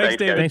dishwasher. Thanks,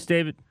 David. Thanks,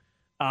 David.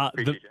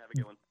 Appreciate you. Have a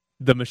good one.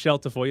 The Michelle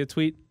Tafoya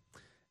tweet.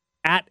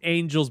 At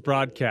Angels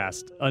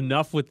broadcast.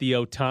 Enough with the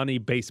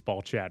Ohtani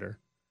baseball chatter.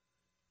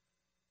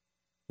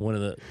 One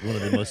of the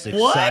most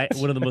What?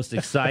 one of the most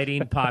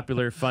exciting,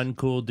 popular, fun,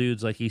 cool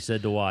dudes, like he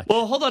said, to watch.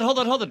 Well, hold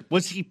on.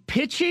 Was he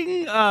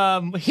pitching,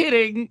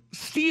 hitting,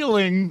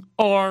 stealing,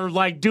 or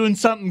like doing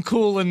something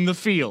cool in the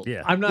field?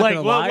 Yeah. I'm not Like,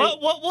 going to lie.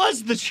 what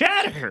was the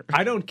chatter?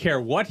 I don't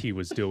care what he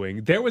was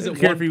doing. There was I at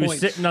don't care one if he point was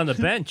sitting on the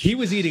bench. he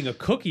was eating a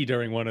cookie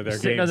during one of their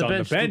sitting games on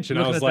the bench, and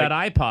I looking was at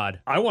like, that iPod.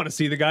 I want to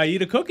see the guy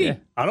eat a cookie. Yeah.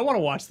 I don't want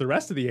to watch the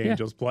rest of the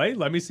Angels play.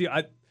 Let me see.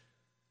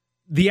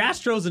 The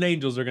Astros and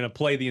Angels are going to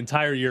play the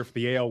entire year for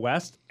the AL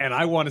West, and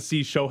I want to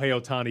see Shohei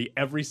Ohtani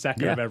every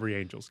second of every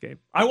Angels game.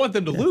 I want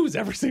them to lose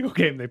every single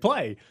game they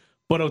play,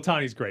 but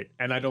Ohtani's great,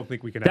 and I don't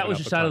think we can have That was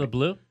enough just out of the Ohtani.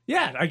 blue?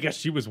 Yeah, I guess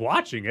she was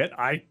watching it.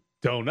 I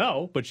don't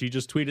know, but she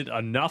just tweeted,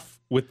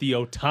 enough with the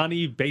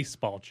Ohtani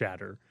baseball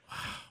chatter.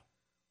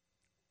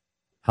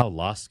 How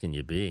lost can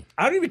you be?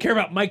 I don't even care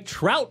about Mike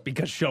Trout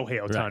because Shohei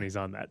Ohtani's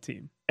on that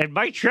team. And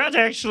Mike Trout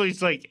actually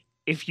is like,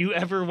 if you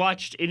ever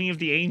watched any of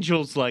the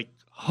Angels like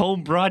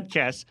home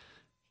broadcasts,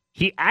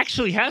 he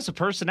actually has a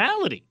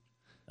personality.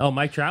 Oh,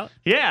 Mike Trout?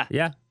 Yeah.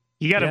 Yeah.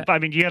 You gotta, Yeah.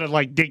 you gotta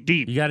like dig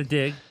deep. You got to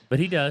dig, but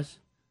he does.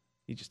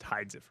 He just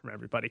hides it from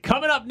everybody.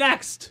 Coming up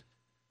next,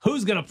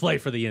 who's going to play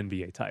for the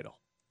NBA title?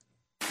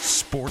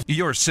 Sport.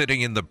 You're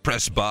sitting in the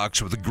press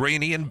box with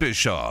Graney and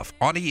Bischoff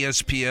on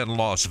ESPN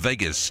Las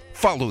Vegas.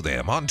 Follow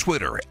them on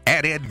Twitter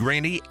at Ed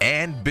Graney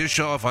and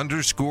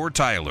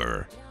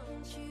Bischoff_Tyler.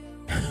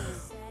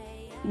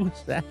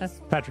 Who's that?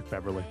 Patrick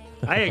Beverly.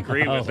 I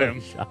agree with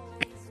him.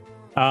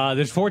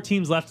 There's 4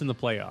 teams left in the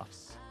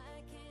playoffs.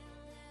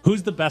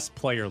 Who's the best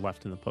player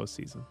left in the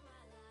postseason?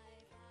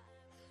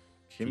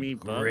 Jimmy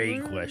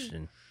Great Butler?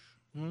 question.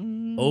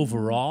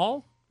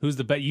 Overall, Who's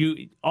the best?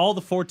 All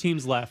the 4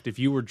 teams left. If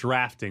you were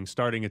drafting,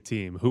 starting a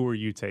team, who are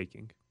you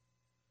taking?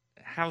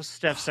 How's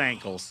Steph's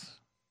ankles?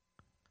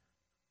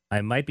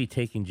 I might be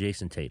taking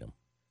Jason Tatum.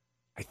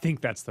 I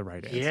think that's the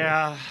right answer.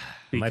 Yeah.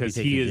 I might be because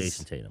taking he is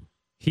Jason Tatum.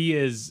 he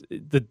is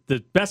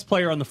the best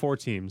player on the 4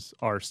 teams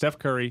are Steph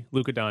Curry,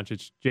 Luka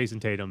Doncic, Jason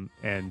Tatum,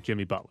 and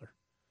Jimmy Butler.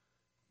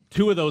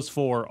 2 of those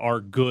 4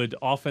 are good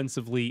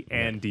offensively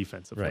and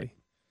defensively. Right.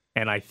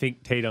 And I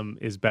think Tatum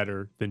is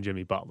better than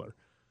Jimmy Butler.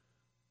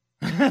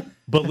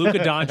 But Luka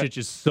Doncic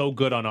is so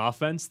good on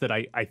offense that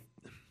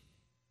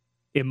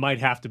it might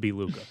have to be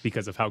Luka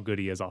because of how good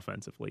he is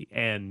offensively.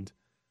 And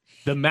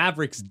the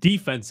Mavericks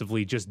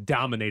defensively just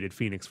dominated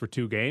Phoenix for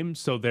 2 games.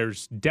 So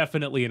there's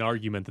definitely an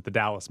argument that the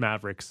Dallas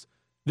Mavericks,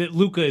 that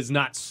Luka is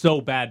not so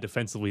bad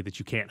defensively that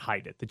you can't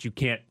hide it, that you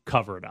can't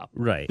cover it up.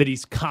 Right. That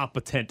he's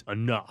competent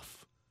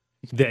enough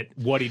that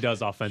what he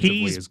does offensively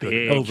He's is good.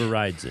 big.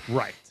 Overrides it.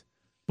 Right.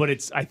 But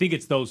I think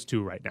it's those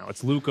 2 right now.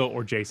 It's Luka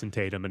or Jason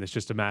Tatum, and it's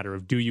just a matter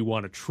of, do you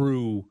want a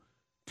true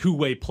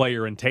two-way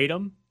player in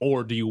Tatum,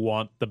 or do you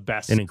want the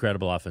best An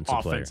incredible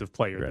offensive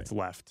player Right. that's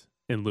left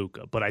in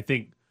Luka? But I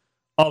think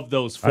of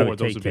those I 4, would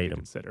those take would be to Tatum.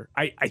 consider.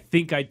 I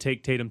think I'd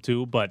take Tatum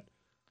too, but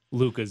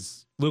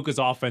Luka's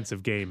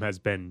offensive game has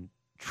been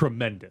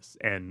tremendous,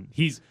 and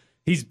he's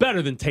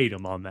better than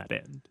Tatum on that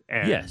end.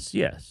 And Yes.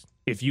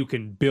 if you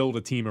can build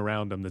a team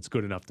around him that's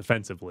good enough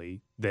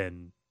defensively,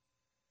 then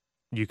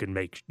you can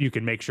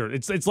make sure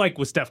it's like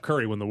with Steph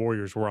Curry when the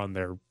Warriors were on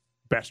their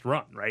best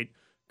run, right?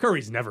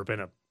 Curry's never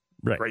been a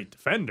Right. great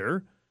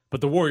defender,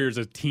 but the Warriors'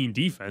 team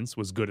defense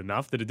was good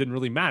enough that it didn't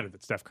really matter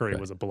that Steph Curry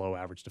was a below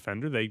average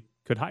defender. They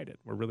could hide it.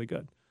 We're really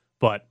good.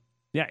 But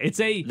yeah,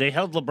 They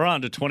held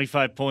LeBron to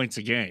 25 points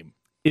a game.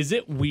 is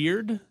it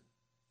weird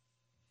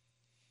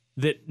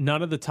that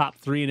none of the top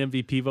 3 in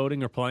MVP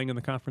voting are playing in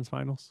the conference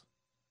finals?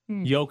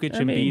 Jokic,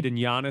 I mean, Embiid, and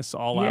Giannis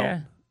all out.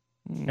 Yeah.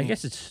 I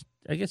guess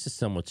it's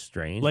somewhat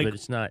strange, Like- but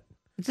it's not.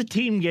 It's a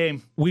team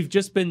game. We've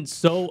just been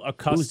so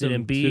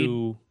accustomed Embiid?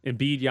 to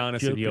Embiid,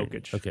 Giannis, and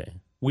Jokic. Okay.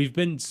 We've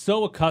been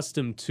so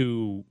accustomed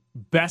to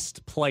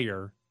best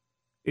player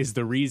is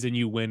the reason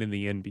you win in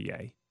the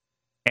NBA.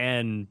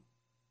 And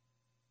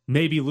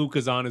maybe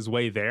Luka's on his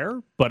way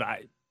there, but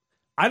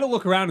I don't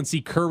look around and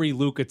see Curry,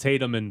 Luka,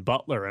 Tatum, and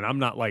Butler, and I'm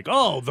not like,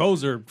 oh,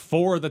 those are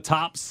 4 of the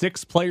top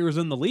 6 players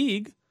in the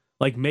league.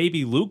 Like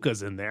maybe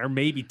Luka's in there,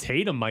 maybe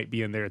Tatum might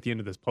be in there at the end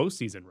of this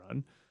postseason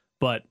run,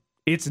 but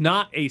it's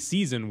not a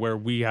season where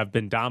we have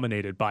been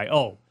dominated by,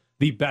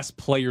 the best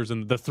players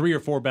and the 3 or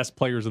 4 best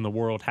players in the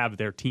world have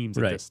their teams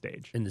at this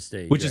stage. In the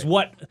stage. Which is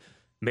what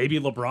maybe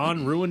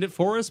LeBron ruined it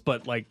for us,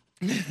 but like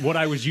what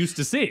I was used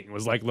to seeing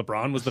was like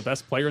LeBron was the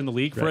best player in the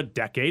league for a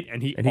decade,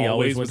 and he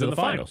always was in the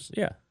finals.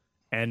 Yeah.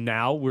 And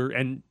now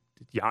and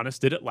Giannis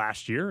did it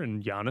last year,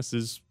 and Giannis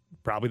is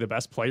probably the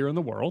best player in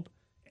the world.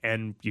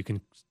 And you can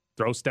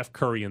throw Steph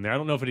Curry in there. I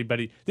don't know if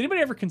did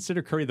anybody ever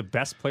consider Curry the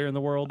best player in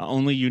the world?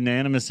 Only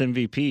unanimous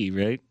MVP,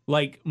 right?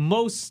 Like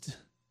most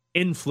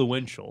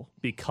influential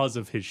because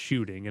of his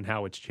shooting and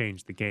how it's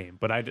changed the game.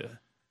 But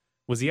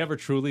was he ever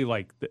truly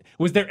like?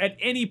 Was there at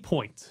any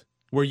point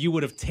where you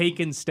would have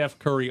taken Steph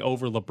Curry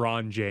over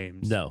LeBron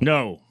James?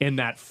 No. In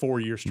that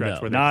 4-year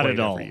stretch, where they not played at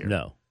all. every year?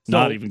 No, So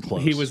not even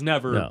close. He was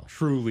never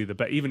truly the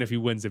best. Even if he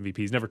wins MVP,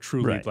 he's never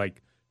truly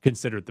like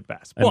considered the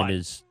best. I But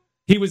mean,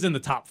 he was in the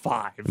top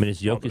 5.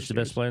 is Jokic the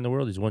best player in the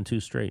world? He's won 2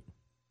 straight.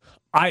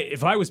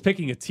 If I was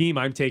picking a team,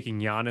 I'm taking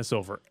Giannis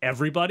over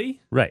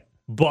everybody. Right.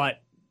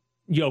 But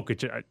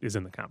Jokic is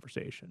in the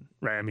conversation,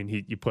 right? I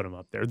mean, you put him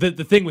up there. The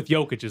thing with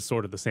Jokic is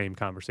sort of the same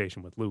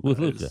conversation with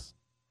Luka.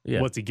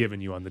 What's he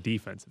giving you on the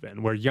defensive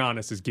end? Where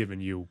Giannis is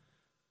giving you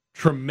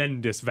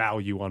tremendous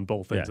value on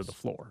both ends of the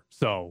floor.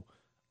 So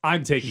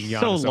I'm taking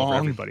Giannis over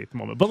everybody at the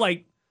moment. But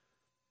like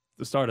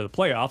the start of the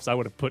playoffs, I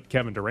would have put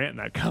Kevin Durant in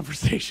that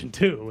conversation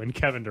too. And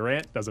Kevin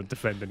Durant doesn't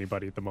defend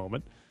anybody at the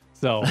moment.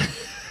 So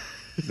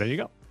there you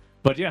go.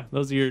 But yeah,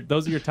 those are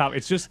your top.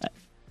 It's just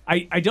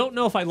I don't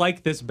know if I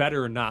like this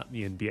better or not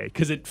in the NBA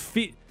because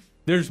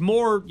there's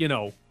more,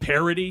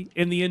 parity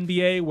in the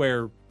NBA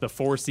where the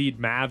 4-seed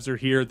Mavs are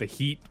here. The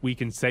Heat, we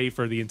can say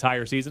for the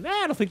entire season,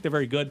 I don't think they're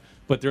very good,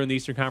 but they're in the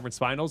Eastern Conference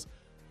Finals.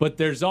 But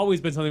there's always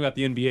been something about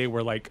the NBA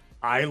where, like,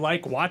 I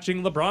like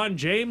watching LeBron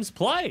James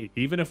play,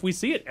 even if we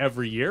see it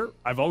every year.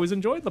 I've always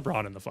enjoyed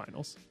LeBron in the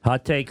finals.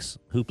 Hot takes.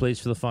 Who plays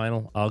for the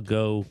final? I'll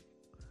go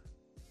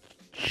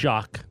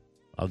shock.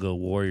 I'll go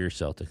Warriors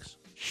Celtics.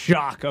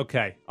 Shock.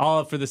 Okay.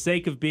 For the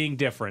sake of being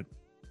different.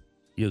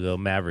 You'll go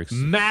Mavericks.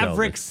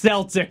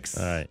 Celtics.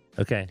 All right.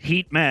 Okay.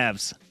 Heat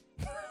Mavs.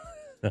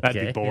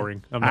 That'd be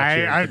boring.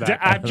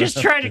 I'm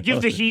just trying to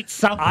give the Heat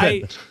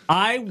something.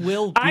 I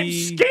will be I'm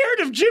scared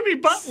of Jimmy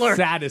Butler.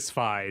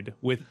 Satisfied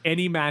with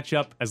any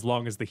matchup as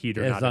long as the Heat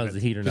are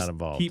not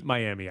involved. Keep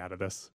Miami out of this.